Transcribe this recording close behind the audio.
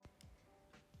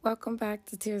Welcome back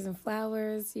to Tears and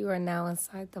Flowers. You are now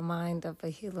inside the mind of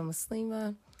Ahila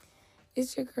Muslima.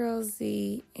 It's your girl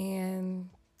Z, and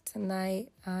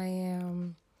tonight I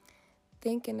am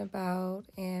thinking about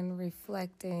and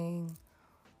reflecting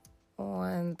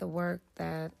on the work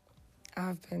that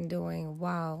I've been doing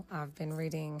while I've been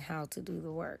reading How to Do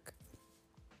the Work.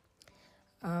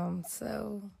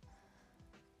 So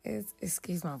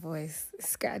excuse my voice, it's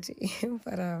scratchy,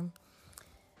 but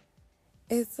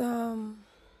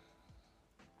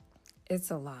it's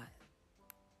a lot.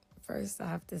 First, I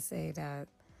have to say that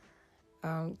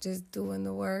just doing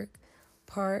the work,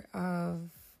 part of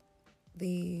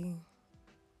the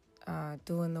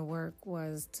doing the work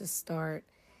was to start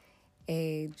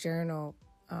a journal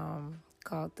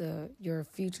called Your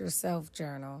Future Self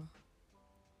Journal.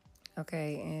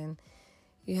 Okay, and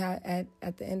you have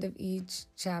at the end of each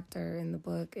chapter in the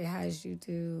book, it has you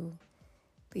do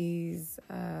these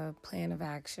plan of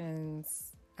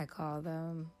actions, I call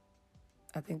them.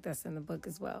 I think that's in the book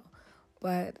as well.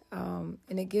 But, and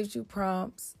it gives you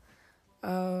prompts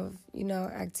of,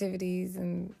 activities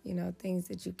and, things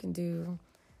that you can do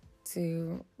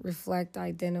to reflect,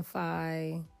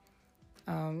 identify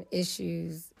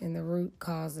issues and the root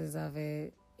causes of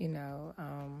it,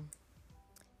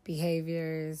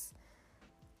 behaviors,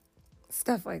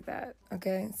 stuff like that.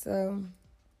 Okay, so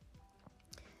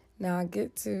now I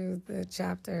get to the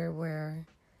chapter where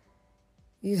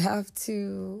you have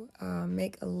to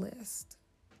make a list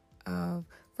of,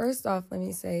 first off, let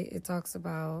me say it talks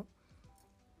about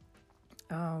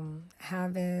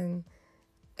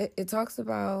it talks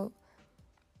about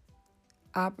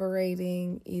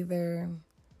operating either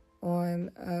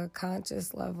on a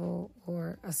conscious level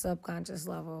or a subconscious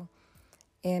level.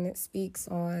 And it speaks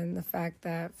on the fact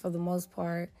that for the most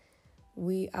part,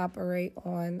 we operate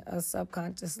on a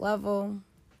subconscious level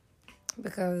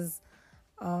because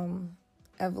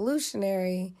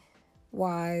evolutionary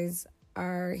wise,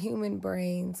 our human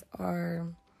brains are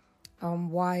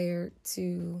wired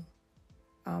to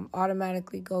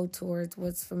automatically go towards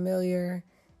what's familiar,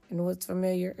 and what's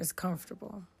familiar is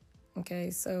comfortable.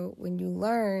 Okay, so when you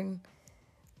learn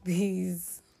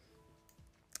these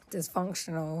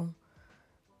dysfunctional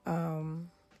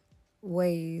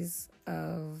ways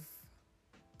of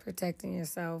protecting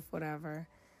yourself, whatever,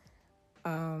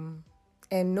 and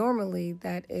normally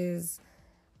that is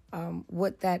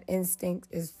what that instinct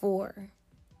is for,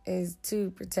 is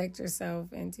to protect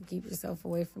yourself and to keep yourself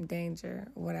away from danger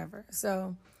or whatever.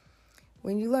 So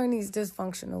when you learn these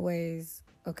dysfunctional ways,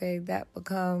 okay, that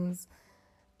becomes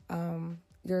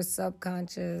your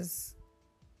subconscious.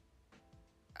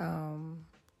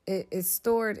 It is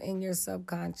stored in your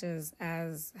subconscious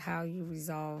as how you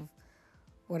resolve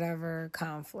whatever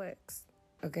conflicts,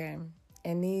 okay?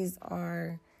 And these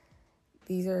are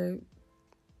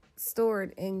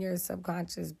stored in your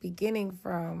subconscious beginning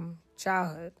from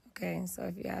childhood, okay? So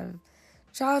if you have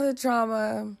childhood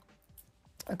trauma,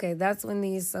 okay, that's when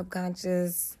these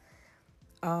subconscious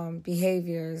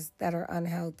behaviors that are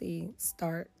unhealthy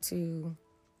start to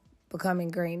become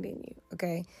ingrained in you,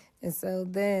 okay? And so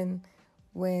then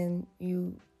when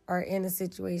you are in a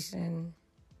situation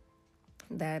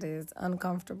that is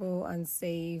uncomfortable,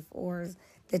 unsafe, or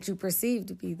that you perceive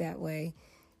to be that way,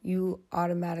 you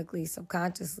automatically,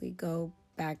 subconsciously go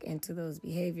back into those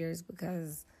behaviors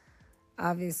because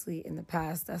obviously in the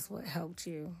past, that's what helped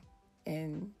you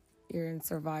and you're in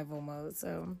survival mode.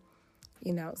 So,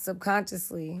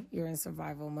 subconsciously you're in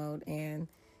survival mode and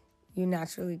you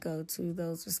naturally go to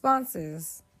those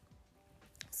responses.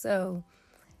 So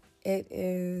it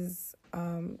is,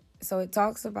 so it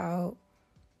talks about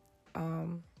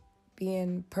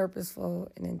being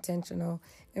purposeful and intentional.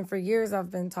 And for years, I've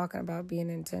been talking about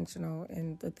being intentional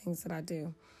in the things that I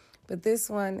do. But this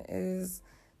one is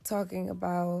talking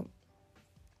about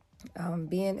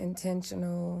being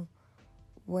intentional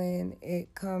when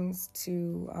it comes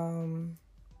to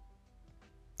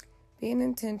being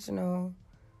intentional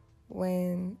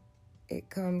when it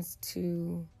comes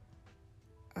to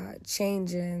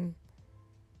changing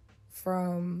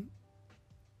from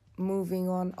moving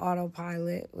on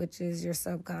autopilot, which is your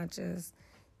subconscious,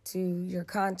 to your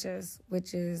conscious,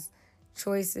 which is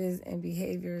choices and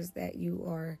behaviors that you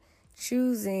are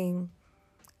choosing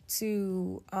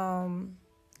to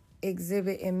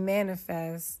exhibit and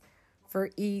manifest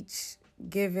for each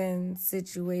given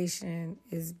situation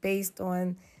is based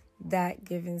on that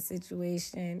given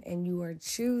situation, and you are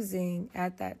choosing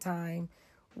at that time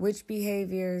which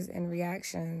behaviors and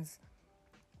reactions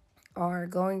are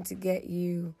going to get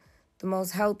you the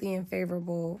most healthy and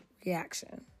favorable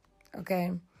reaction.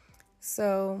 Okay,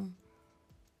 so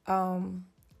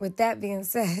with that being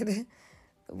said,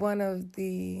 one of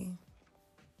the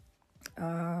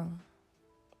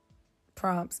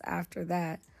prompts after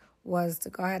that was to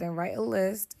go ahead and write a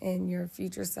list in your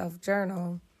future self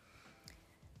journal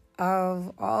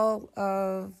of all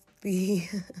of the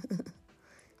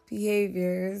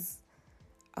behaviors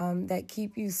that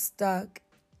keep you stuck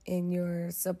in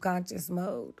your subconscious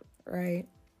mode, right?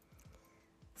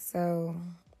 So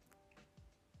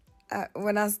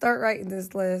when I start writing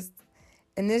this list,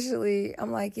 initially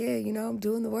I'm like, yeah, I'm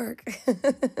doing the work.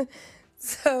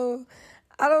 So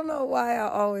I don't know why I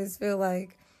always feel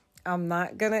like I'm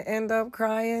not going to end up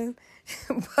crying,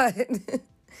 but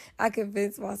I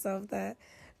convince myself that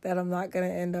I'm not going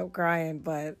to end up crying.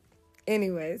 But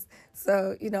anyways,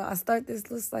 so, I start this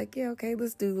list like, yeah, okay,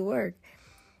 let's do the work.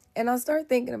 And I start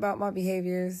thinking about my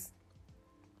behaviors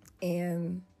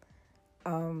and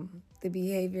the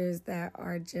behaviors that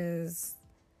are just,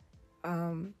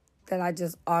 that I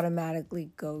just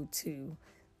automatically go to,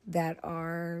 that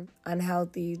are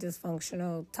unhealthy,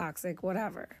 dysfunctional, toxic,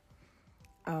 whatever.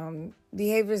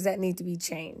 Behaviors that need to be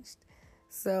changed.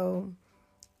 So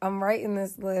I'm writing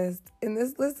this list, and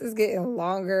this list is getting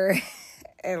longer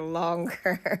and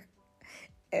longer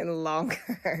and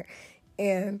longer.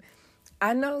 And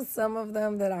I know some of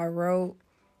them that I wrote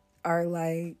are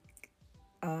like,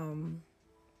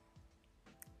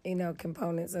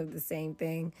 components of the same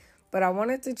thing. But I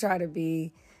wanted to try to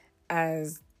be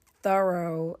as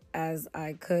thorough as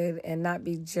I could and not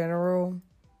be general.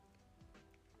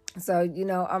 So,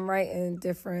 I'm writing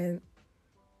different,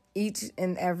 each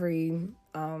and every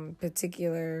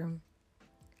particular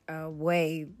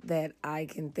way that I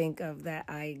can think of that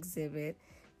I exhibit.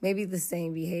 Maybe the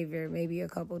same behavior, maybe a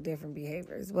couple different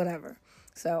behaviors, whatever.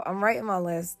 So I'm writing my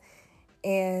list,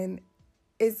 and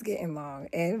it's getting long.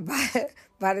 And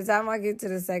by the time I get to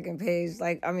the second page,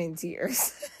 I'm in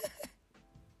tears.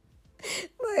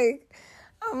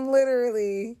 I'm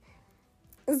literally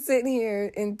sitting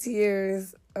here in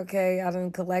tears. Okay, I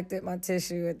done collected my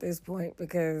tissue at this point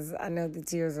because I know the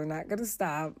tears are not going to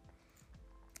stop.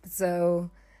 So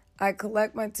I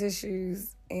collect my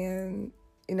tissues, and,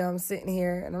 I'm sitting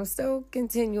here and I'm still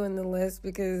continuing the list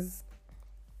because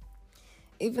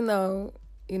even though,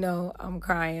 I'm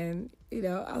crying,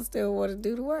 I still want to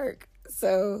do the work.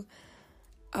 So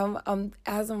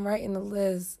as I'm writing the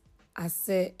list, I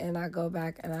sit and I go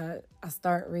back and I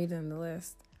start reading the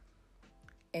list,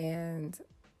 and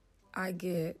I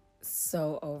get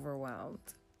so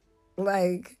overwhelmed.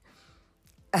 I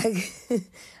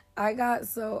got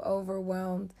so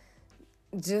overwhelmed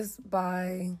just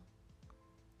by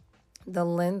the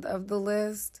length of the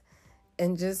list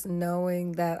and just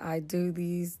knowing that I do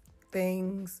these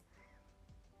things.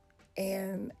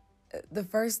 And the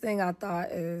first thing I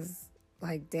thought is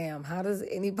damn, how does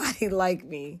anybody like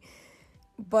me?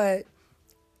 But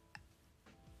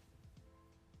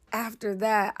after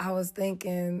that, I was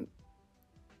thinking,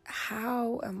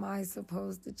 how am I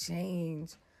supposed to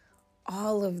change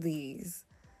all of these?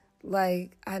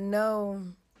 I know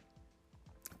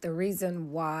the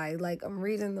reason why. I'm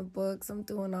reading the books, I'm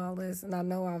doing all this, and I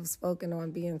know I've spoken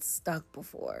on being stuck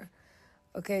before.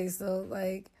 Okay, so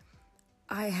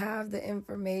I have the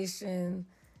information,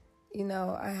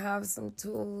 I have some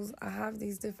tools, I have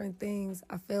these different things.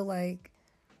 I feel like,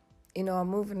 I'm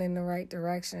moving in the right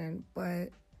direction, but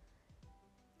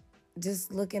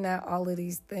just looking at all of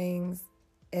these things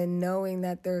and knowing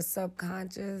that they're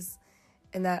subconscious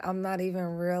and that I'm not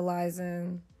even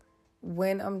realizing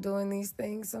when I'm doing these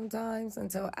things sometimes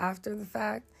until after the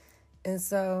fact. And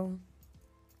so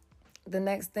the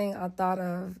next thing I thought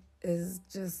of is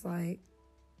just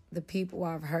the people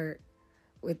I've hurt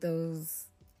with those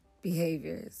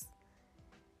behaviors.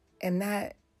 And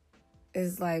that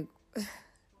is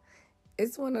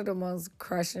it's one of the most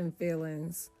crushing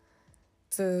feelings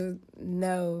to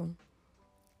know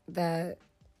that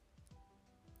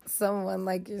someone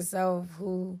like yourself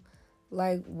who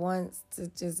wants to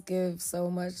just give so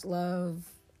much love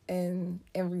and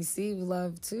receive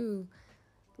love too,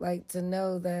 to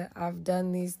know that I've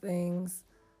done these things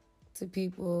to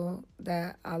people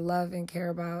that I love and care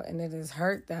about, and it has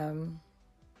hurt them.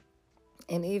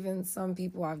 And even some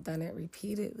people, I've done it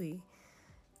repeatedly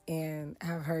and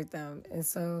have hurt them. And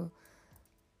so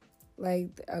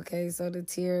okay, so the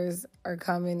tears are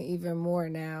coming even more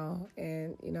now.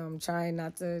 And, I'm trying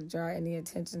not to draw any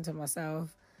attention to myself.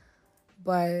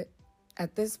 But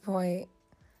at this point,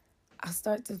 I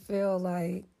start to feel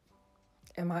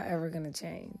am I ever going to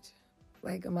change?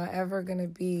 Am I ever going to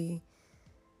be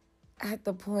at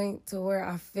the point to where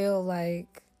I feel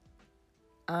like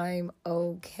I'm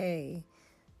okay?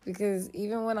 Because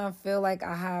even when I feel like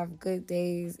I have good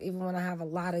days, even when I have a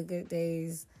lot of good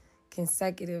days,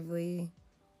 consecutively,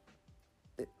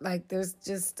 like there's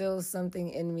just still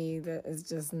something in me that is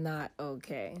just not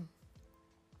okay.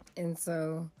 And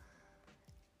so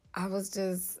I was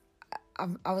just,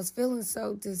 I was feeling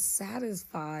so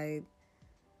dissatisfied,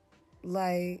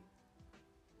 like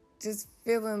just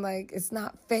feeling like it's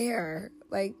not fair.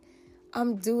 Like,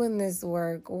 I'm doing this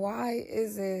work. Why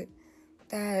is it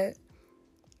that,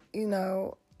 you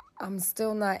know, I'm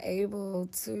still not able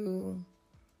to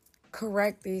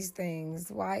correct these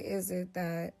things? Why is it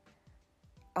that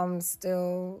I'm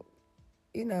still,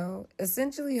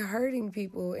 essentially hurting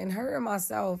people and hurting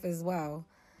myself as well?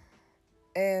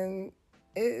 And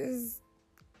it's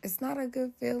not a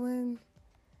good feeling.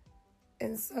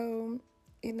 And so,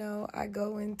 I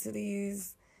go into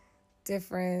these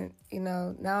different,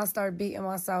 now I start beating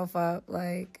myself up.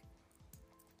 Like,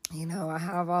 I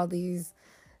have all these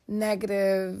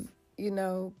negative,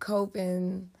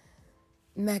 coping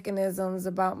mechanisms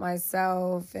about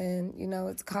myself. And,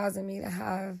 it's causing me to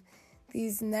have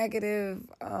these negative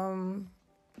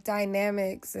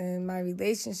dynamics in my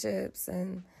relationships.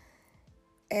 And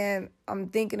I'm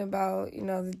thinking about,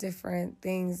 the different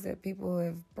things that people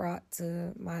have brought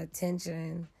to my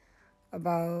attention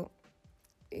about,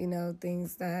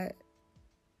 things that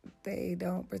they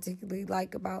don't particularly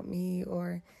like about me,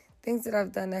 or things that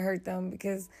I've done to hurt them,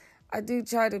 because I do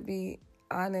try to be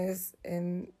honest,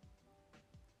 and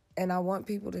I want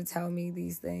people to tell me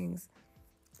these things.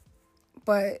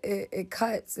 But it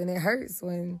cuts and it hurts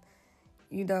when,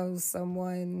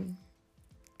 someone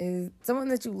is someone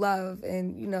that you love,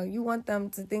 and, you want them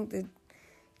to think that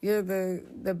you're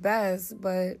the best,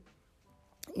 but,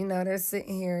 they're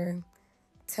sitting here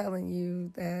telling you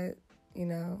that,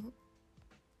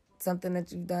 something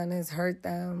that you've done has hurt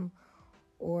them,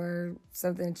 or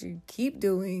something that you keep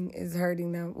doing is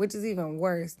hurting them, which is even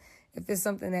worse if it's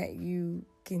something that you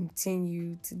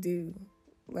continue to do.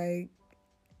 Like,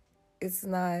 it's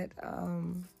not,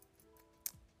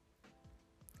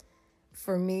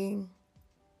 for me,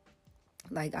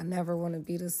 like, I never want to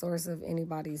be the source of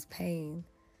anybody's pain.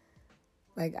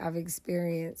 Like, I've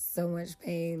experienced so much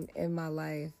pain in my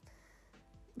life.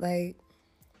 Like,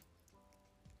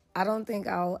 I don't think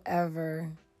I'll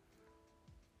ever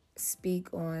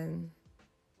speak on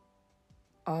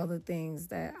all the things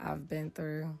that I've been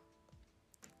through,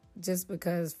 just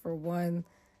because, for one,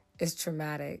 it's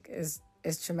traumatic.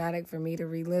 It's traumatic for me to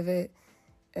relive it,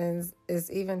 and it's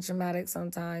even traumatic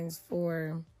sometimes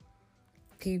for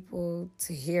people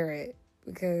to hear it,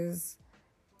 because,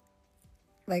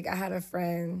 like, I had a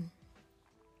friend,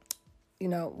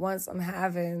 once I'm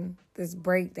having this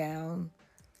breakdown,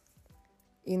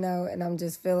 and I'm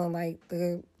just feeling like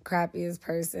the crappiest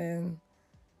person,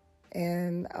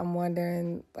 and I'm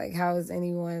wondering, like, how is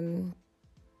anyone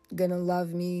gonna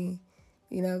love me,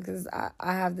 because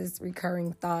I have this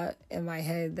recurring thought in my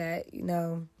head that,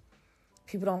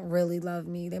 people don't really love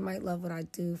me. They might love what I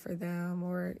do for them,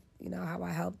 or, how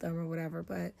I help them or whatever.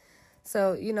 But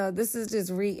so, this is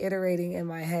just reiterating in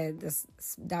my head, this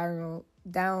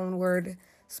downward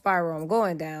spiral I'm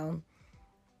going down.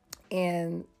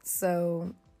 And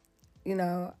so,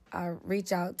 I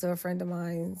reach out to a friend of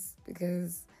mine's,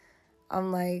 because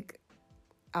I'm like,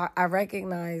 I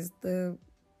recognize the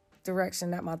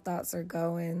direction that my thoughts are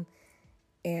going.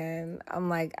 And I'm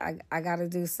like, I got to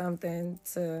do something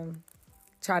to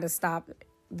try to stop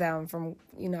them from,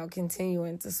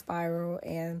 continuing to spiral.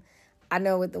 And I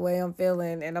know with the way I'm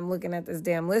feeling, and I'm looking at this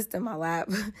damn list in my lap,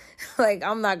 like,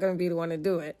 I'm not going to be the one to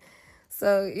do it.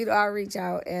 So, I reach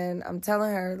out and I'm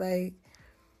telling her, like,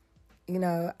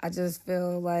 I just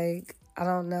feel like I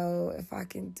don't know if I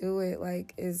can do it.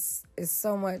 Like, it's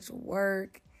so much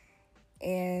work.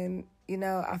 And,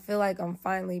 I feel like I'm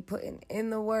finally putting in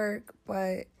the work,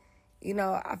 but,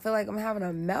 I feel like I'm having a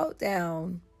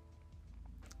meltdown.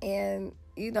 And,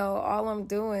 all I'm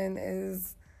doing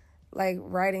is, like,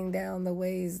 writing down the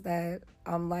ways that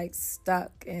I'm, like,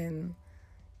 stuck in,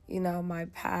 my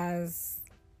past,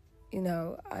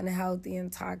 unhealthy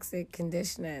and toxic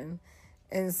conditioning.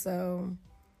 And so,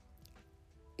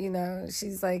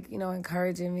 she's like,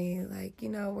 encouraging me, like,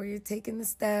 where you're taking the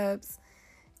steps.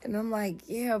 And I'm like,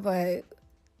 yeah, but,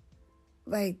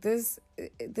 like, this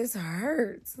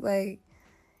hurts. Like,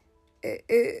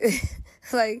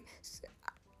 like,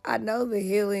 I know the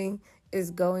healing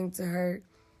is going to hurt.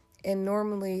 And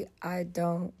normally I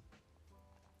don't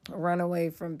run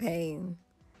away from pain,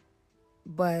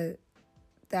 but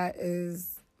that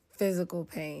is physical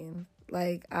pain.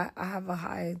 Like, I have a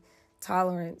high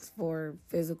tolerance for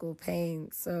physical pain.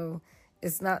 So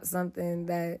it's not something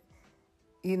that,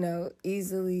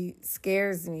 easily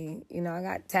scares me. I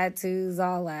got tattoos,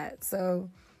 all that. So,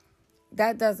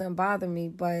 that doesn't bother me,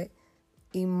 but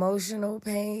emotional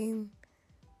pain,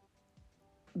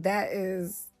 that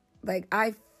is, like,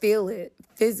 I feel it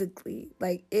physically.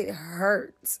 Like, it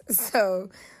hurts. So,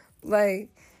 like,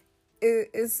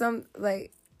 it's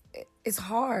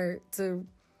hard to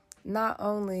not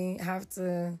only have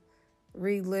to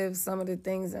relive some of the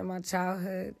things in my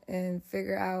childhood and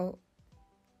figure out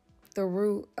the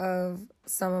root of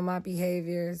some of my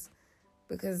behaviors,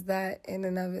 because that in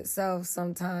and of itself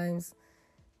sometimes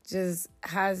just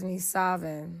has me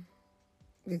sobbing,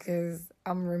 because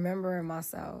I'm remembering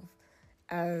myself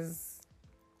as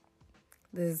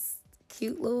this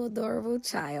cute little adorable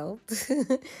child,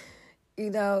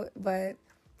 but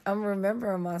I'm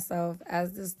remembering myself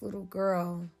as this little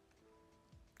girl,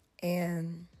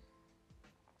 and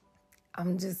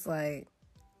I'm just like,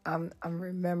 I'm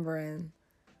remembering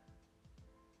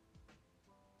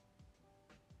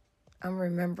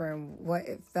what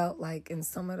it felt like in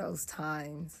some of those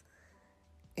times,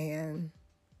 and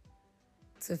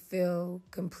to feel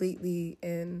completely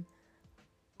and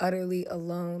utterly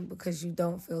alone because you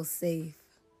don't feel safe.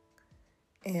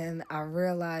 And I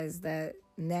realize that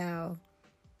now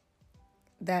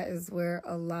that is where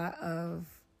a lot of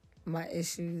my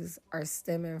issues are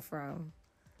stemming from,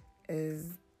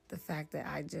 is the fact that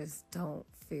I just don't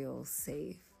feel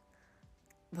safe.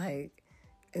 Like,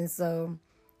 and so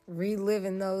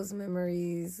reliving those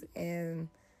memories and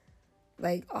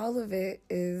like all of it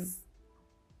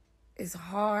it's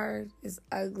hard, it's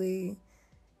ugly,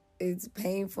 it's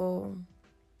painful.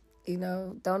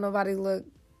 Don't nobody look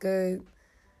good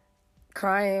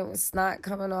crying with snot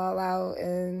coming all out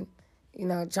and,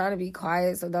 trying to be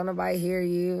quiet so don't nobody hear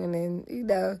you. And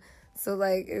then, so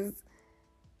like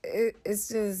it's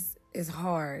just, it's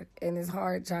hard. And it's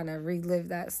hard trying to relive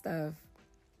that stuff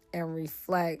and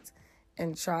reflect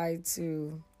and try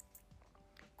to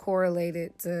correlate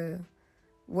it to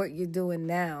what you're doing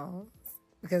now.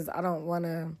 Because I don't want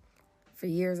to, for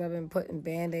years I've been putting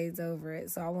Band-Aids over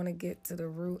it. So I want to get to the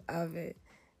root of it.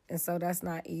 And so that's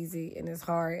not easy and it's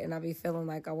hard. And I be feeling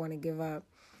like I want to give up.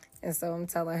 And so I'm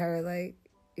telling her, like,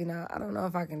 I don't know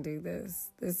if I can do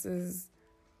this.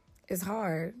 It's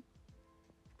hard.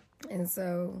 And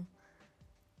so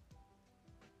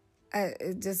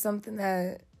it's just something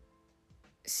that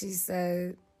she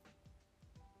said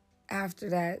after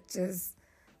that, just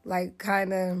like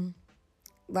kind of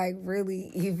like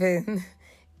really even,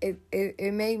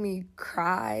 it made me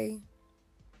cry.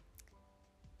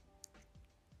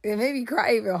 It made me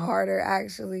cry even harder,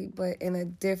 actually, but in a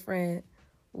different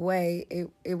way.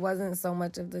 It wasn't so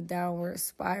much of the downward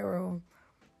spiral,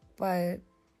 but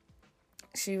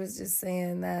she was just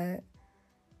saying that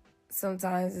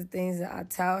sometimes the things that I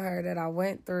tell her that I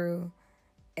went through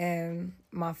and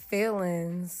my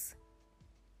feelings,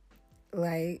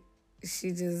 like,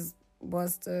 she just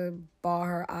wants to bawl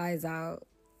her eyes out.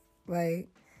 Like,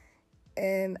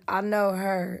 and I know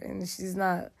her, and she's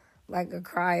not like a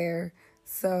crier.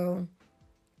 So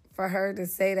for her to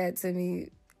say that to me,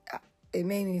 it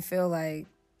made me feel like,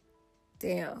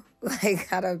 damn,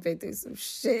 like I done been through some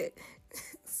shit.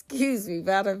 Excuse me,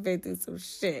 but I done been through some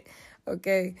shit.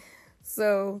 Okay.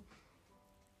 So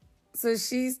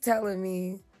she's telling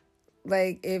me,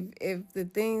 like, if the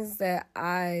things that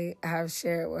I have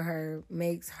shared with her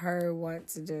makes her want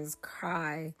to just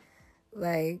cry,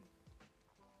 like,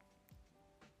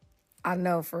 I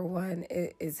know for one,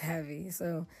 it is heavy.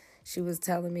 So she was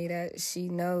telling me that she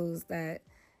knows that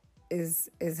is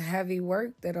heavy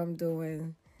work that I'm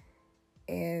doing,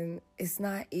 and it's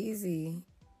not easy.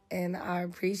 And I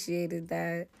appreciated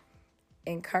that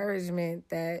encouragement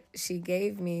that she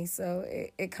gave me. So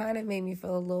it kind of made me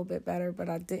feel a little bit better, but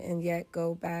I didn't yet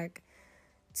go back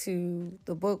to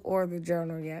the book or the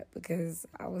journal yet because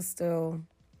I was still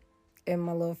in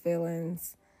my little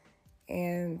feelings,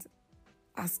 and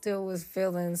I still was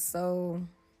feeling so,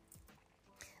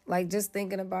 like, just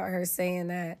thinking about her saying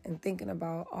that and thinking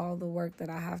about all the work that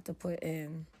I have to put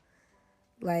in.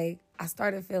 Like, I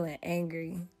started feeling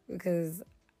angry because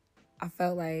I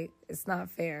felt like it's not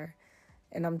fair.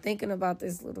 And I'm thinking about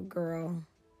this little girl,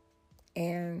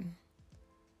 and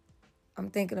I'm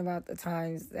thinking about the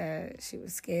times that she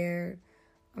was scared.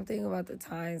 I'm thinking about the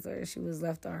times where she was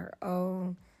left on her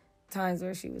own, times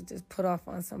where she was just put off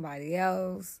on somebody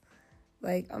else.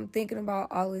 Like, I'm thinking about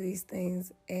all of these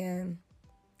things, and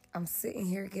I'm sitting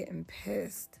here getting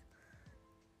pissed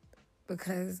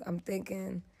because I'm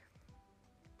thinking,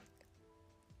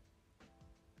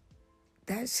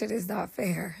 that shit is not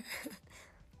fair.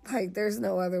 Like, there's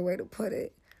no other way to put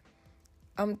it.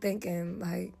 I'm thinking,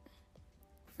 like,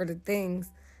 for the things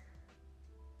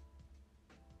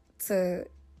to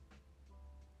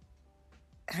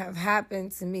have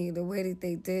happened to me, the way that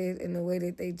they did and the way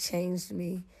that they changed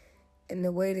me and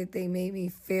the way that they made me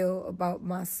feel about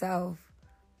myself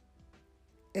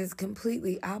is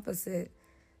completely opposite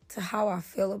to how I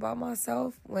feel about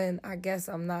myself when I guess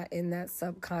I'm not in that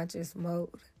subconscious mode.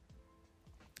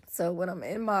 So when I'm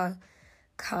in my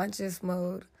conscious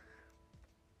mode,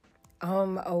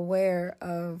 I'm aware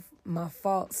of my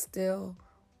faults still,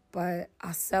 but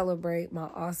I celebrate my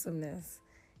awesomeness.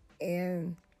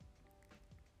 And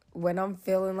when I'm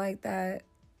feeling like that,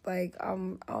 like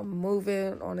I'm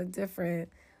moving on a different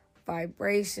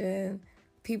vibration.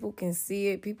 People can see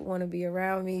it. People want to be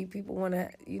around me. People want to,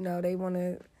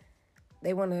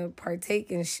 they want to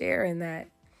partake and share in that.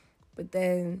 But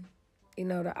then,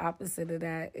 the opposite of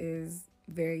that is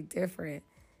very different.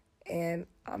 And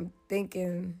I'm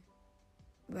thinking,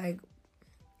 like,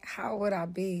 how would I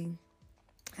be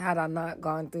had I not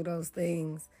gone through those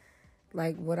things?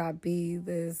 Like, would I be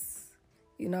this,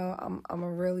 I'm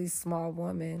a really small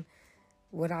woman.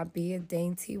 Would I be a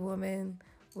dainty woman?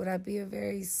 Would I be a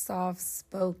very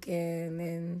soft-spoken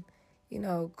and,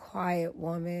 quiet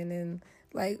woman? And,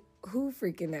 like, who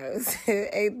freaking knows?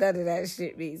 Ain't none of that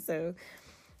shit me. So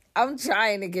I'm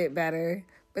trying to get better,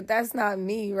 but that's not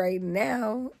me right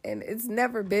now. And it's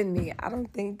never been me. I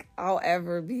don't think I'll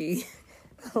ever be,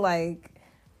 like,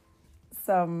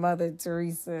 some Mother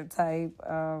Teresa type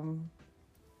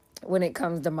when it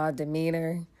comes to my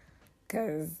demeanor.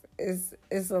 Because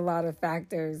it's a lot of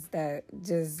factors that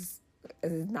just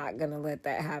is not going to let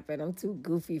that happen. I'm too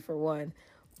goofy for one.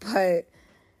 But,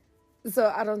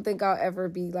 so I don't think I'll ever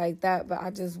be like that. But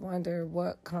I just wonder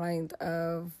what kind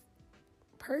of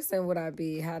person would I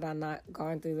be had I not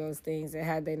gone through those things and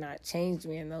had they not changed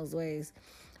me in those ways.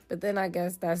 But then I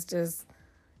guess that's just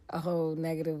a whole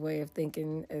negative way of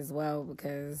thinking as well,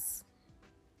 because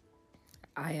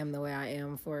I am the way I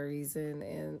am for a reason,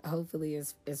 and hopefully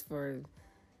it's for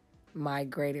my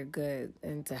greater good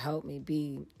and to help me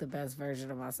be the best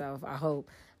version of myself. I hope.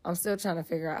 I'm still trying to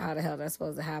figure out how the hell that's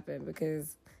supposed to happen,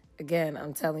 because, again,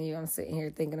 I'm telling you, I'm sitting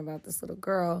here thinking about this little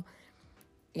girl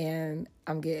and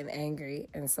I'm getting angry.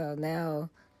 And so now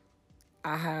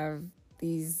I have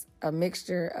a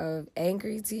mixture of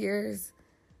angry tears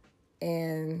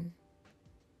and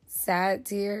sad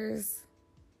tears,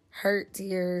 hurt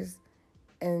tears,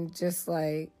 and just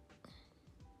like,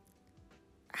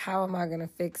 how am I going to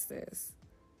fix this?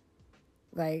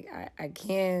 Like, I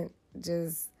can't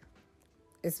just,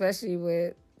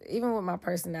 especially even with my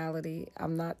personality,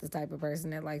 I'm not the type of person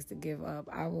that likes to give up.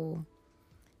 I will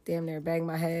damn near bang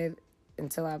my head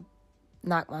until I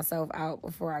knock myself out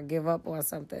before I give up on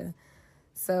something.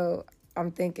 So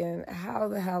I'm thinking, how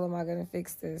the hell am I going to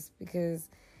fix this? Because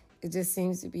it just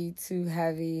seems to be too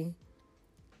heavy.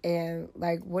 And,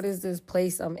 like, what is this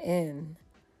place I'm in?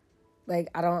 Like,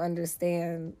 I don't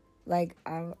understand. Like,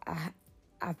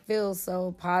 I feel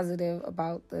so positive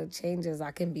about the changes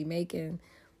I can be making.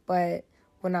 But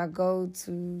when I go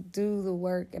to do the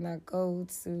work and I go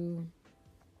to,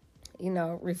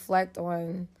 reflect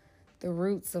on the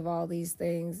roots of all these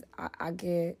things, I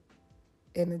get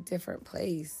in a different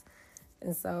place.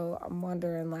 And so I'm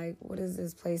wondering, like, what is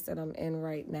this place that I'm in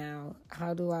right now?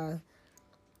 How do I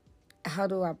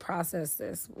process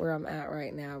this where I'm at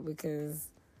right now? Because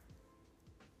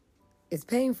it's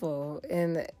painful,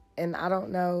 and I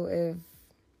don't know if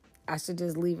I should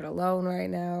just leave it alone right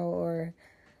now or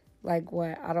like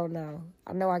what. I don't know.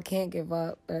 I know I can't give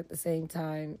up, but at the same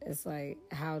time, it's like,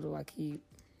 how do I keep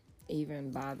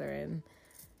even bothering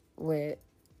with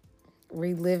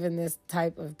reliving this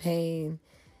type of pain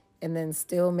and then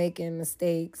still making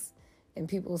mistakes and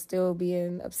people still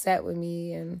being upset with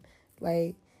me and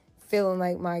like feeling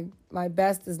like my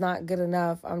best is not good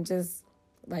enough. I'm just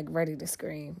like ready to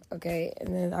scream, okay?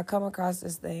 And then I come across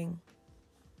this thing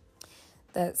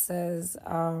that says,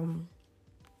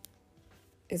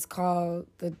 it's called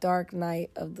The Dark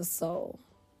Night of the Soul.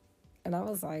 And I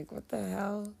was like, what the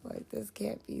hell? Like, this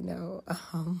can't be this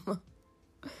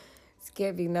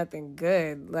can't be nothing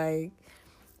good. Like,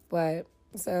 but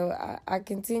so I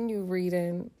continue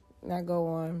reading and I go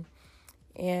on,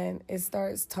 and it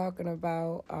starts talking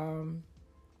about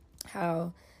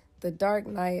how the dark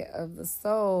night of the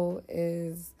soul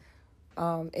is,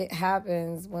 it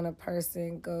happens when a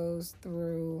person goes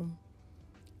through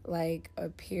like a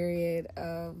period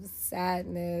of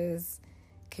sadness,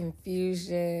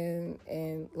 confusion,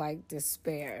 and like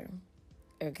despair.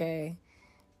 Okay.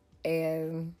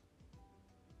 And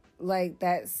like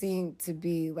that seemed to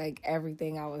be like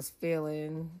everything I was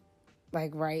feeling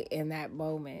like right in that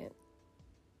moment.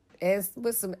 It's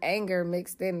with some anger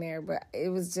mixed in there, but it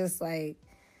was just like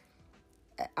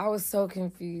I was so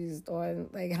confused on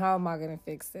like, how am I going to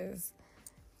fix this?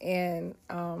 And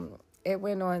it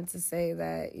went on to say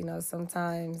that,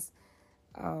 sometimes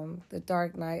the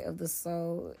dark night of the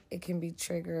soul, it can be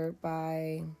triggered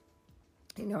by,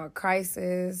 a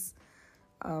crisis.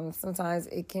 Sometimes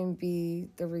it can be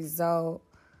the result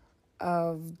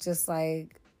of just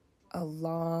like a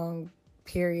long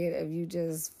period of you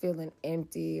just feeling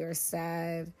empty or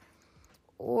sad,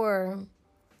 or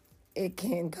it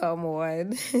can come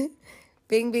on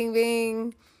bing, bing,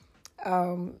 bing,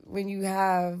 when you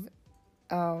have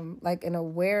like an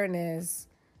awareness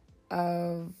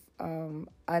of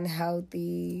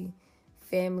unhealthy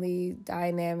family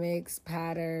dynamics,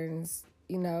 patterns,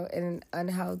 and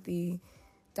unhealthy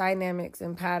dynamics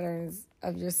and patterns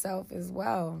of yourself as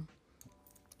well.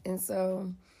 And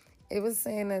so it was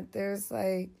saying that there's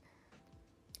like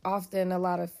often a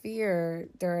lot of fear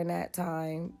during that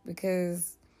time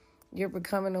because you're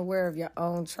becoming aware of your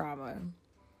own trauma.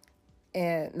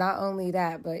 And not only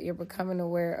that, but you're becoming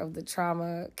aware of the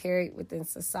trauma carried within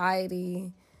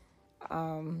society,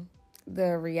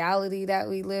 the reality that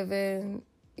we live in,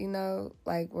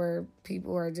 like where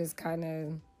people are just kind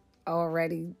of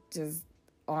already just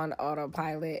on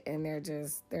autopilot, and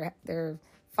they're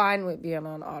fine with being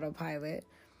on autopilot.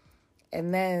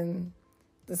 And then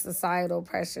the societal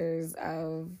pressures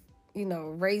of,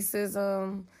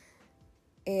 racism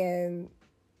and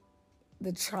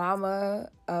the trauma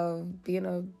of being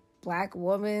a Black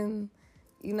woman,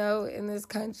 in this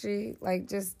country, like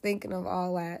just thinking of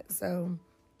all that. So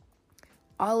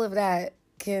all of that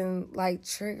can like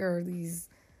trigger these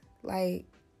like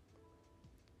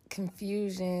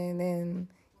confusion and,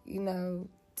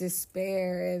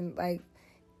 despair,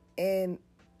 and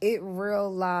it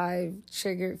real live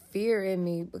triggered fear in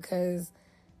me because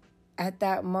at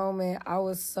that moment I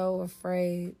was so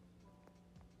afraid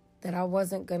that I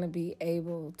wasn't going to be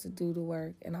able to do the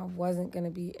work and I wasn't going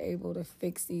to be able to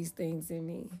fix these things in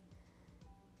me.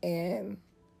 And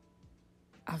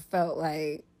I felt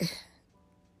like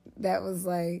that was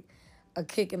like a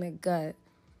kick in the gut.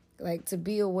 Like to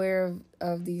be aware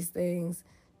of these things,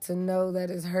 to know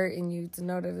that it's hurting you, to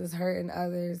know that it's hurting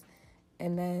others,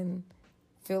 and then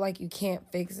feel like you can't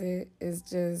fix it is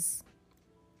just,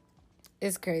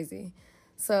 it's crazy.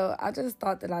 So I just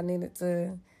thought that I needed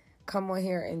to come on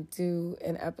here and do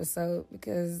an episode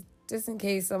because just in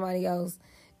case somebody else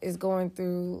is going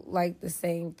through like the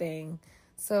same thing.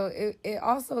 So it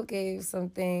also gave some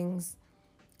things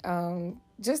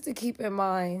just to keep in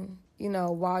mind,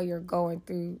 while you're going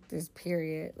through this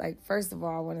period. Like, first of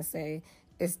all, I want to say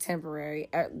it's temporary,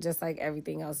 just like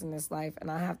everything else in this life. And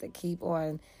I have to keep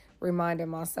on reminding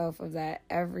myself of that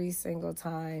every single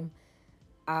time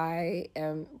I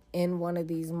am in one of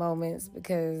these moments,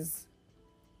 because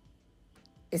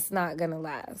it's not going to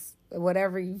last.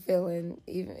 Whatever you're feeling,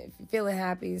 even if you're feeling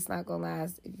happy, it's not going to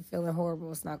last. If you're feeling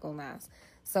horrible, it's not going to last.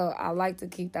 So I like to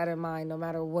keep that in mind no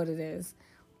matter what it is.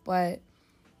 But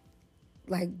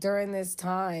like during this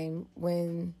time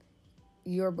when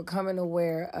you're becoming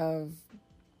aware of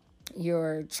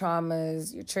your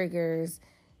traumas, your triggers,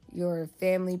 your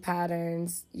family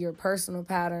patterns, your personal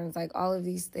patterns, like all of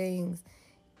these things,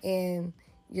 and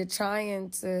you're trying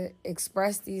to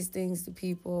express these things to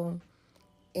people,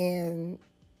 and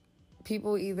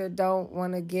people either don't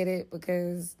want to get it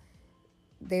because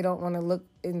they don't want to look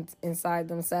inside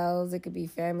themselves. It could be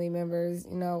family members,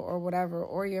 or whatever,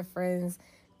 or your friends.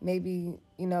 Maybe,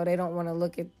 they don't want to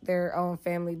look at their own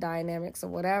family dynamics or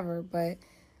whatever, but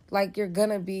like you're going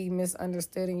to be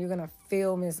misunderstood and you're going to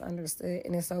feel misunderstood,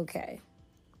 and it's okay.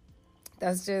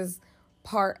 That's just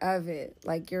part of it.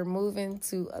 Like you're moving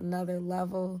to another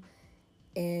level,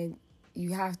 and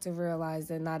you have to realize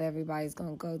that not everybody's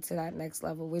going to go to that next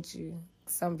level with you.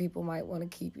 Some people might want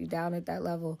to keep you down at that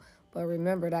level, but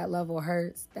remember, that level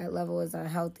hurts. That level is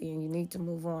unhealthy, and you need to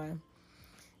move on.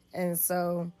 And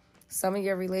so some of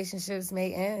your relationships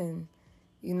may end,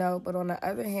 but on the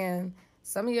other hand,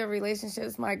 some of your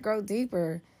relationships might grow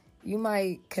deeper. You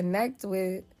might connect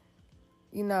with,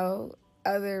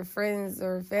 other friends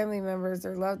or family members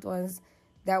or loved ones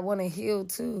that want to heal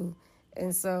too.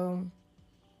 And so,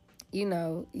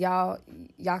 y'all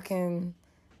can,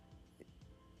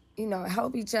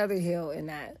 help each other heal in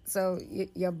that. So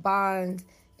your bond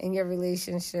and your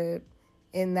relationship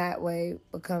in that way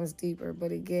becomes deeper.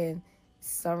 But again,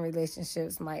 some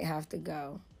relationships might have to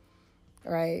go,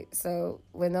 right? So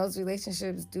when those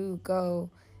relationships do go,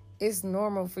 it's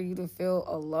normal for you to feel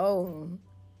alone.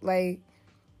 Like,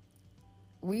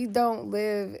 we don't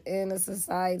live in a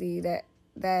society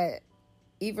that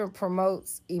even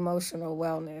promotes emotional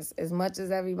wellness. As much as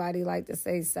everybody like to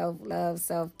say self-love,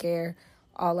 self-care,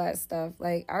 all that stuff.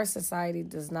 Like, our society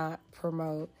does not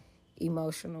promote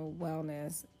emotional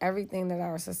wellness. Everything that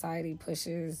our society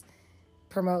pushes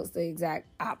promotes the exact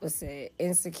opposite: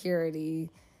 insecurity,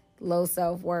 low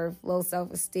self-worth, low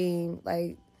self-esteem,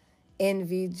 like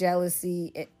envy,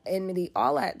 jealousy, enmity,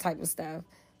 all that type of stuff.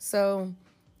 So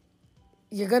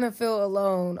you're going to feel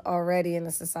alone already in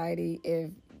a society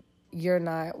if you're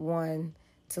not one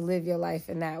to live your life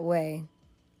in that way.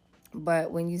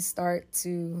 But when you start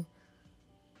to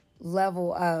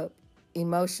level up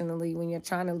emotionally, when you're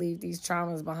trying to leave these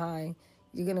traumas behind,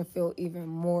 you're going to feel even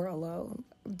more alone.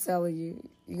 I'm telling you,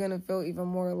 you're going to feel even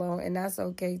more alone, and that's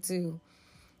okay too.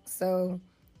 So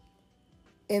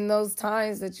in those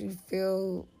times that you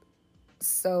feel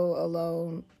so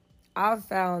alone, I've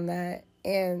found that,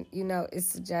 and it's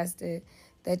suggested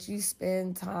that you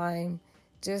spend time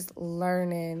just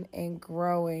learning and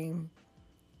growing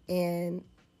and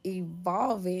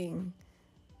evolving.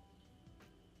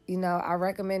 I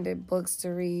recommended books to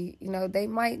read. They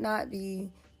might not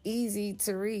be easy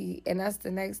to read, and that's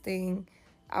the next thing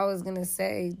I was going to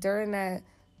say. During that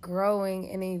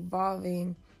growing and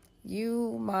evolving,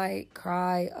 you might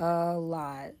cry a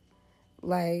lot.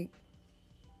 Like,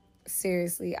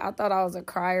 seriously, I thought I was a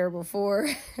crier before.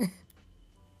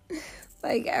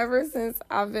 Like, ever since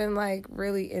I've been, like,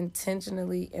 really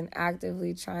intentionally and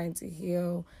actively trying to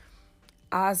heal,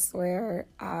 I swear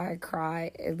I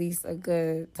cry at least a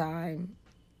good time.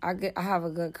 I have a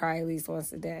good cry at least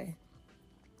once a day.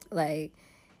 Like,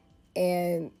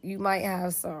 and you might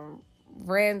have some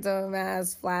random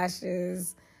ass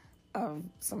flashes of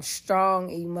some strong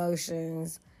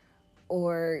emotions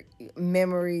or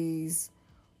memories,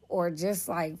 or just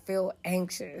like feel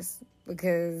anxious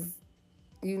because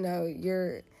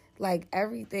you're like,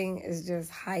 everything is just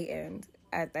heightened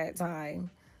at that time.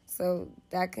 So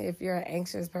that can, if you're an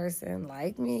anxious person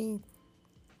like me,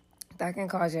 that can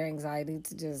cause your anxiety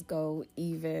to just go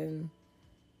even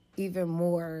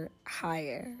more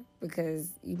higher, because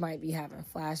you might be having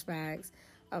flashbacks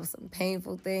of some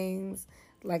painful things.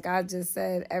 Like I just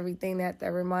said, everything that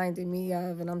reminded me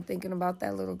of, and I'm thinking about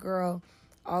that little girl,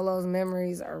 all those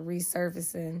memories are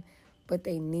resurfacing, but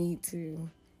they need to,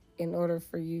 in order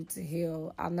for you to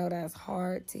heal. I know that's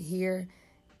hard to hear,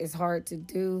 it's hard to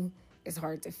do, it's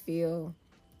hard to feel,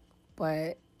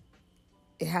 but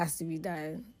it has to be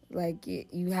done. Like,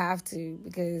 you have to,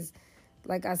 because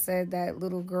like I said, that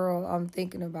little girl I'm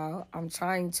thinking about, I'm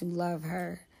trying to love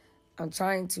her. I'm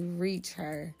trying to reach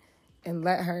her and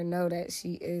let her know that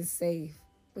she is safe,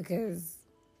 because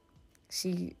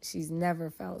she's never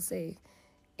felt safe.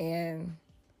 And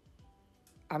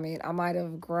I mean, I might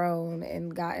have grown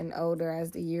and gotten older as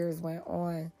the years went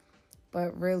on,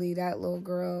 but really that little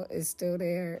girl is still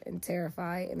there and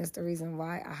terrified, and it's the reason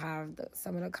why I have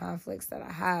some of the conflicts that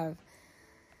I have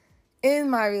in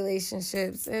my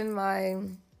relationships, in my,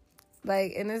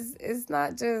 like, and it's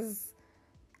not just,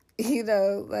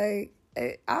 like,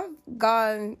 I've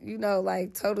gone,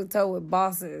 like, toe-to-toe with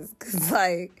bosses, because,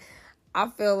 like, I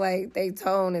feel like their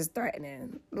tone is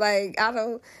threatening. Like, I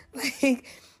don't, like,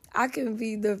 I can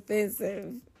be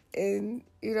defensive, and,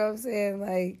 you know what I'm saying,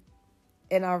 like,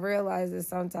 and I realize that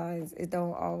sometimes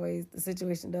the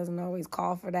situation doesn't always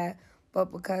call for that,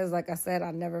 but because, like I said, I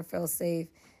never feel safe,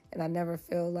 and I never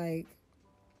feel like,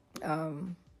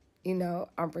 I'm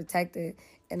protected.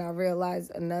 And I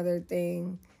realized another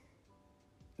thing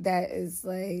that is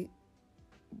like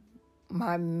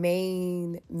my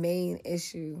main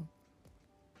issue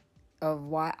of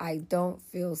why I don't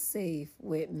feel safe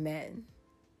with men.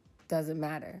 Doesn't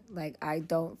matter. Like, I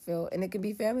don't feel, and it could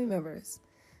be family members.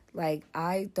 Like,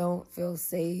 I don't feel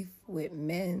safe with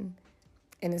men,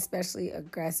 and especially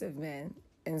aggressive men.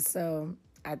 And so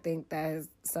I think that has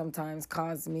sometimes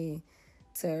caused me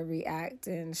to react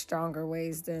in stronger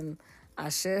ways than I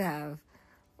should have,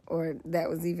 or that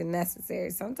was even necessary.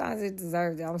 Sometimes it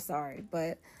deserved it, I'm sorry.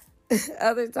 But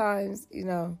other times,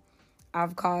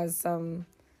 I've caused some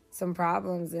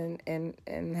problems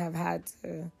and have had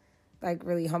to, like,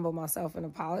 really humble myself and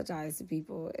apologize to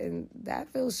people. And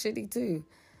that feels shitty too.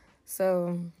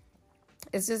 So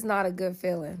it's just not a good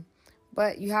feeling.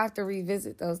 But you have to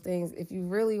revisit those things. If you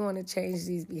really want to change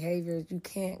these behaviors, you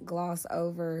can't gloss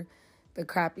over the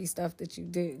crappy stuff that you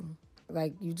do.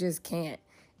 Like, you just can't.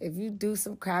 If you do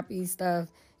some crappy stuff,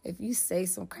 if you say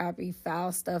some crappy,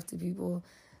 foul stuff to people,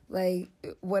 like,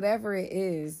 whatever it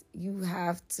is, you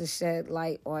have to shed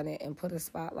light on it and put a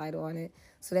spotlight on it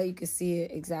so that you can see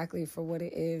it exactly for what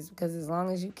it is. Because as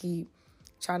long as you keep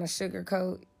trying to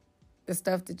sugarcoat the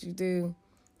stuff that you do,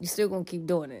 you're still going to keep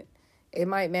doing it. It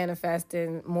might manifest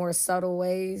in more subtle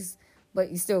ways, but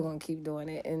you still gonna keep doing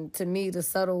it. And to me, the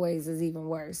subtle ways is even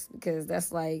worse, because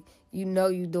that's like, you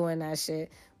doing that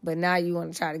shit, but now you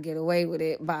want to try to get away with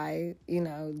it by,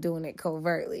 doing it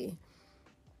covertly.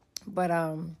 But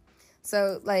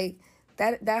so like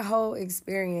that whole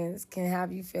experience can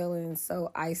have you feeling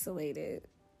so isolated,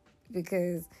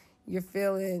 because you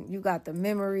got the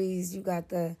memories, you got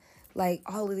the, like,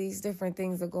 all of these different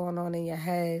things are going on in your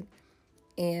head,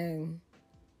 and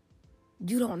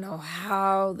you don't know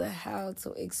how the hell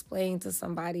to explain to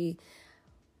somebody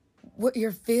what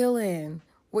you're feeling,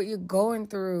 what you're going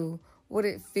through, what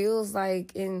it feels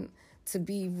like, and to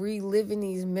be reliving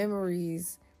these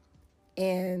memories.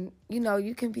 And,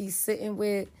 you can be sitting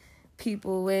with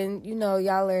people and,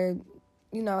 y'all are,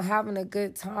 having a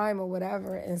good time or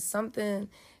whatever, and something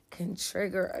can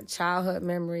trigger a childhood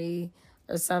memory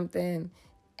or something.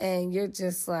 And you're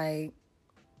just like,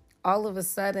 all of a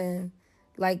sudden,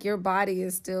 like, your body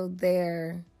is still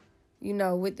there,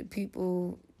 with the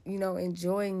people,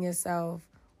 enjoying yourself,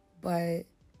 but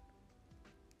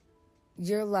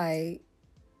you're like,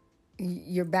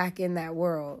 you're back in that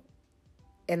world.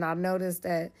 And I noticed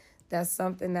that that's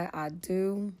something that I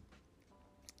do,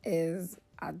 is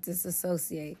I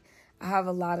disassociate. I have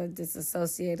a lot of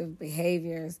disassociative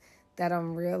behaviors that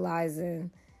I'm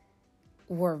realizing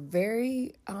were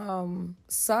very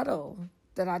subtle,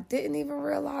 that I didn't even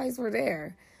realize were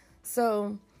there.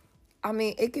 So, I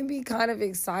mean, it can be kind of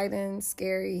exciting,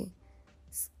 scary,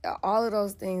 all of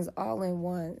those things all in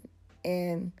one.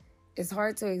 And it's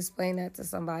hard to explain that to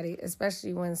somebody,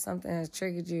 especially when something has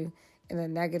triggered you in a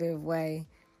negative way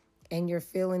and you're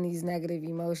feeling these negative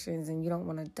emotions and you don't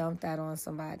want to dump that on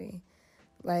somebody.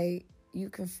 Like, you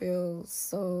can feel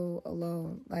so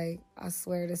alone. Like, I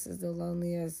swear this is the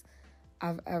loneliest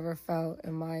I've ever felt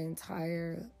in my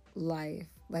entire life.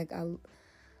 Like,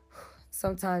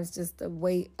 sometimes just the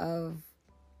weight of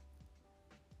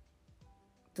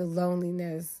the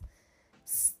loneliness,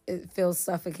 it feels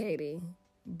suffocating,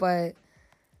 but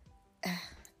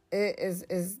it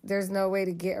is there's no way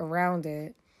to get around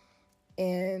it.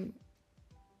 And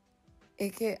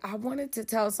I wanted to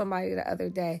tell somebody the other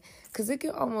day, because it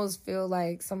can almost feel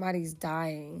like somebody's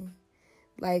dying.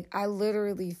 Like, I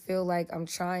literally feel like I'm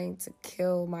trying to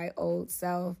kill my old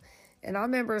self. And I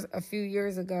remember a few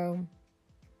years ago,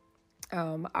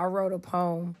 I wrote a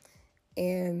poem,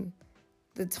 and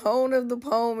the tone of the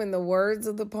poem and the words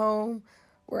of the poem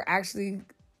were actually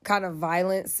kind of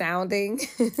violent sounding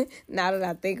now that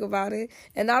I think about it.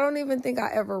 And I don't even think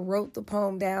I ever wrote the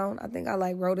poem down. I think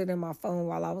I wrote it in my phone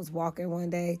while I was walking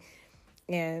one day,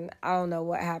 and I don't know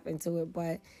what happened to it,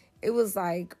 but it was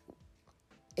like,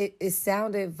 it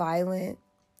sounded violent,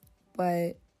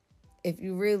 but if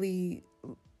you really,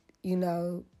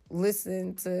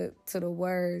 listen to the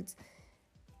words,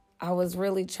 I was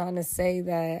really trying to say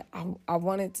that I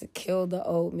wanted to kill the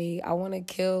old me. I want to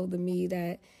kill the me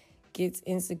that gets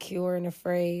insecure and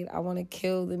afraid. I want to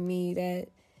kill the me that,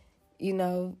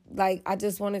 I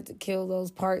just wanted to kill those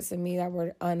parts of me that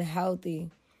were unhealthy.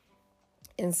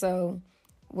 And so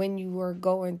when you were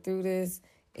going through this,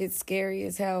 it's scary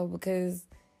as hell, because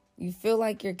you feel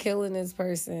like you're killing this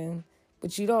person,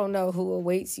 but you don't know who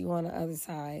awaits you on the other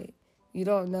side. You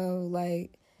don't know,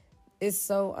 it's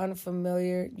so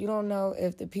unfamiliar. You don't know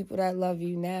if the people that love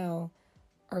you now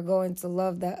are going to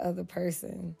love that other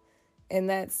person. And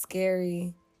that's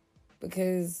scary,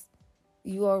 because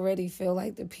you already feel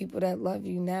like the people that love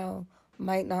you now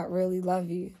might not really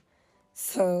love you.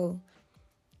 So,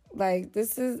 I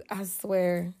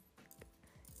swear,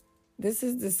 this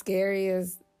is the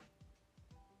scariest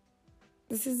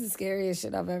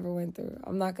shit I've ever went through.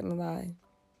 I'm not going to lie.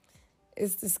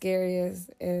 It's the scariest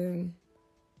and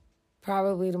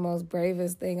probably the most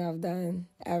bravest thing I've done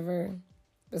ever,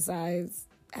 besides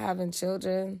having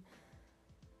children.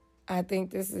 I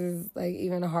think this is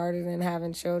even harder than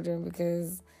having children,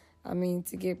 because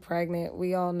to get pregnant,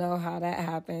 we all know how that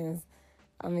happens.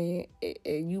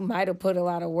 You might have put a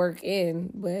lot of work in,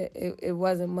 but it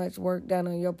wasn't much work done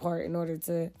on your part in order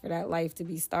for that life to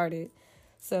be started.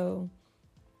 So,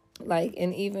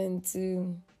 and even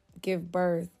to give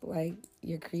birth,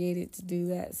 you're created to do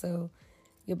that. So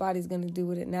your body's going to do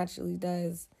what it naturally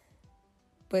does.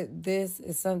 But this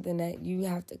is something that you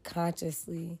have to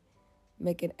consciously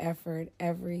make an effort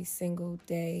every single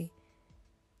day,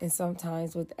 and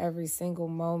sometimes with every single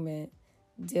moment,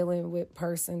 dealing with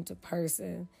person to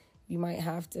person. You might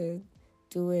have to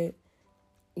do it,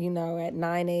 at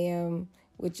 9 a.m.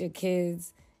 with your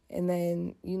kids, and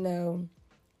then,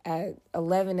 at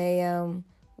 11 a.m.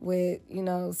 with,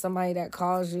 somebody that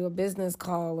calls you a business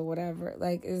call or whatever.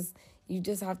 You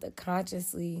just have to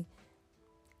consciously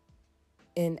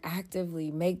and actively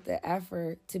make the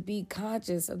effort to be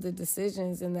conscious of the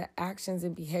decisions and the actions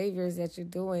and behaviors that you're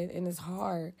doing. And it's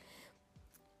hard,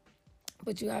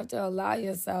 but you have to allow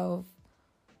yourself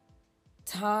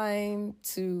time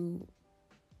to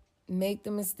make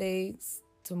the mistakes,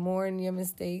 to mourn your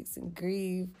mistakes and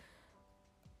grieve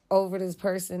over this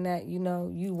person that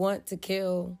you want to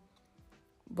kill,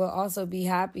 but also be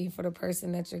happy for the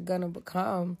person that you're gonna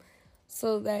become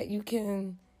so that you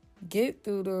can get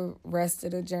through the rest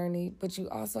of the journey. But you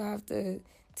also have to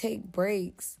take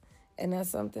breaks, and that's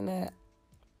something that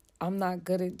I'm not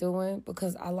good at doing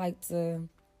because I like to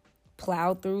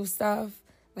plow through stuff.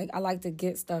 Like, I like to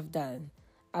get stuff done.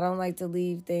 I don't like to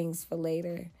leave things for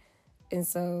later. And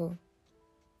so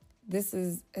this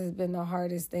has been the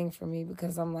hardest thing for me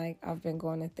because I'm like, I've been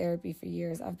going to therapy for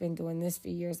years. I've been doing this for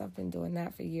years. I've been doing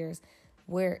that for years.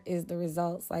 Where is the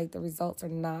results? Like, the results are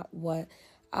not what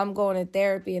I'm going to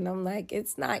therapy and I'm like,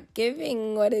 it's not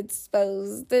giving what it's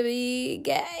supposed to be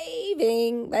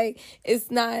giving. Like,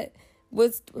 it's not,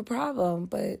 what's the problem?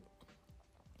 But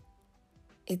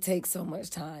it takes so much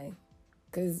time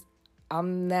because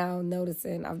I'm now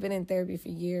noticing, I've been in therapy for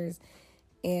years,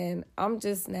 and I'm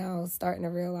just now starting to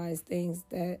realize things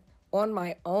that on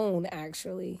my own,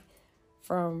 actually,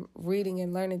 from reading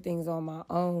and learning things on my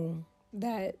own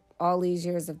that all these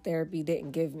years of therapy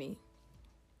didn't give me.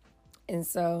 And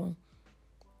so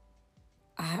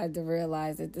I had to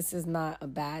realize that this is not a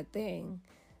bad thing.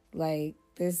 Like,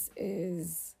 this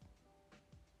is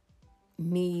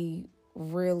me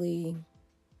really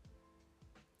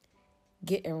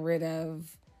getting rid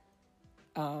of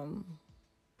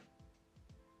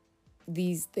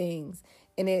these things.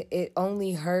 And it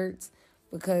only hurts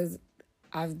because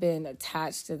I've been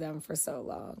attached to them for so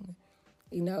long,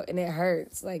 and it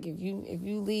hurts. Like, if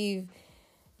you leave,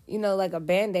 like a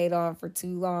Band-Aid on for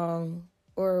too long,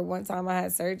 or one time I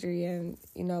had surgery and,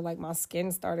 like my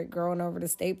skin started growing over the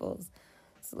staples.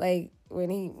 So like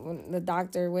when the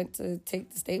doctor went to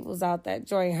take the staples out, that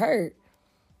joint hurt,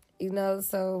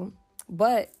 so,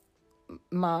 but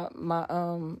my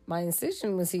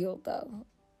incision was healed though,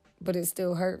 but it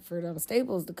still hurt for them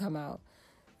staples to come out.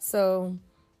 So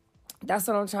that's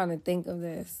what I'm trying to think of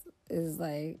this, is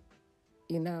like,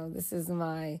 this is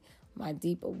my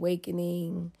deep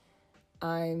awakening.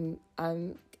 I'm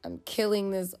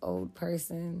killing this old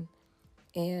person,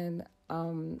 and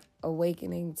I'm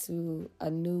awakening to a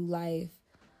new life.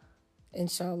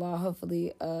 Inshallah,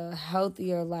 hopefully a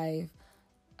healthier life,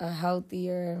 a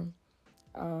healthier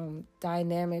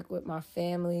dynamic with my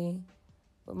family,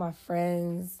 with my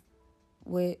friends,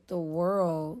 with the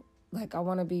world. Like, I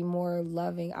want to be more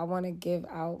loving. I want to give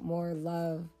out more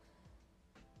love.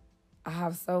 I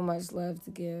have so much love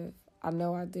to give. I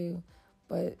know I do.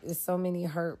 But there's so many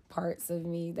hurt parts of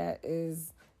me that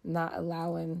is not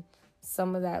allowing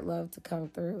some of that love to come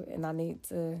through. And I need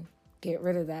to get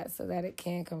rid of that so that it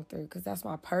can come through, because that's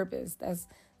my purpose. That's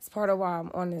part of why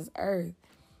I'm on this earth.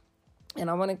 And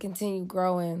I want to continue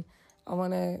growing. I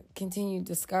want to continue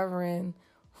discovering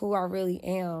who I really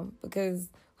am, because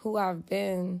who I've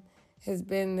been has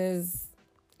been this,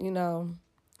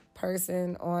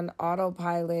 person on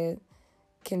autopilot,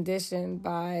 conditioned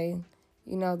by,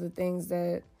 the things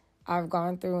that I've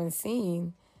gone through and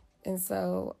seen. And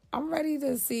so I'm ready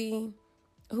to see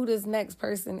who this next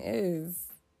person is,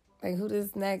 like who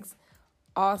this next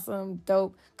awesome,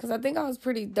 dope, because I think I was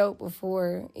pretty dope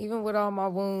before, even with all my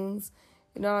wounds,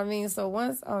 you know what I mean? So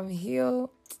once I'm healed,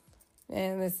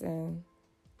 man, listen,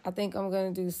 I think I'm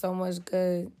going to do so much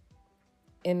good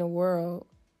in the world,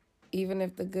 even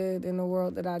if the good in the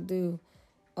world that I do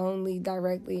only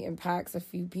directly impacts a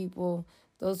few people.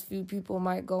 Those few people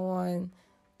might go on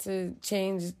to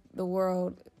change the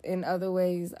world in other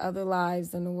ways, other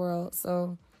lives in the world.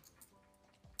 So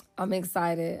I'm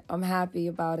excited. I'm happy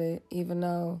about it, even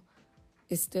though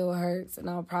it still hurts, and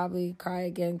I'll probably cry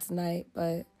again tonight,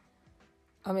 but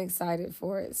I'm excited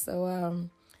for it. So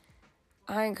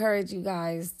I encourage you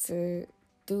guys to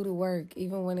do the work,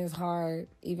 even when it's hard,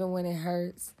 even when it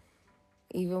hurts,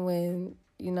 even when,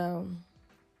 even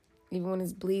when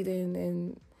it's bleeding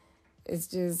and it's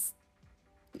just,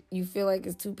 you feel like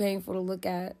it's too painful to look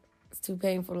at, it's too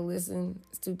painful to listen,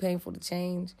 it's too painful to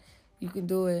change. You can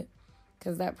do it,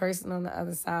 because that person on the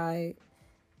other side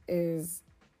is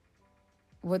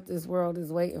what this world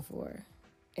is waiting for,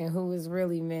 and who is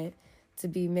really meant to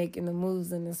be making the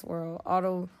moves in this world. All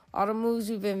the moves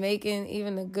you've been making,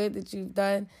 even the good that you've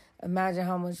done, imagine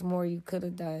how much more you could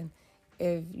have done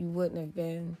if you wouldn't have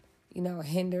been,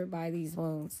 hindered by these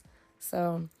wounds.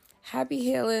 So happy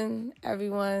healing,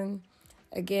 everyone.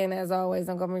 Again, as always,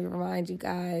 I'm going to remind you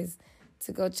guys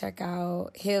to go check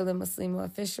out Healing Muslima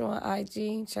Official on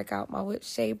IG. Check out my whipped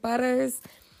shea butters.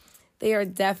 They are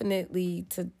definitely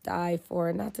to die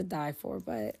for. Not to die for,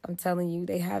 but I'm telling you,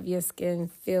 they have your skin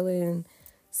feeling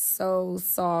so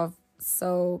soft.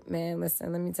 So, man,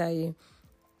 listen, let me tell you.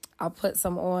 I put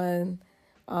some on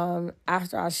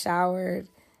after I showered.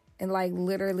 And, like,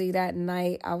 literally that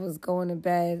night I was going to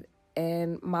bed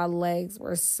and my legs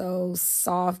were so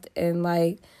soft and,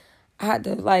 like, I had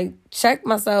to, like, check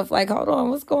myself, like, hold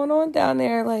on, what's going on down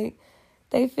there? Like,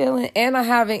 they feeling, and I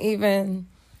haven't even,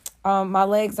 my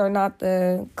legs are not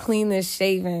the cleanest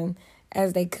shaven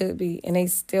as they could be, and they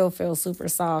still feel super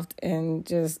soft and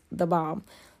just the bomb.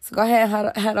 So go ahead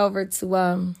and head over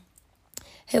to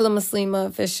Healing Muslima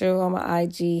Official on my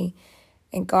IG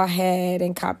and go ahead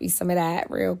and copy some of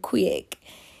that real quick.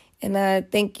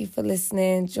 And thank you for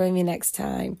listening. Join me next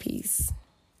time. Peace.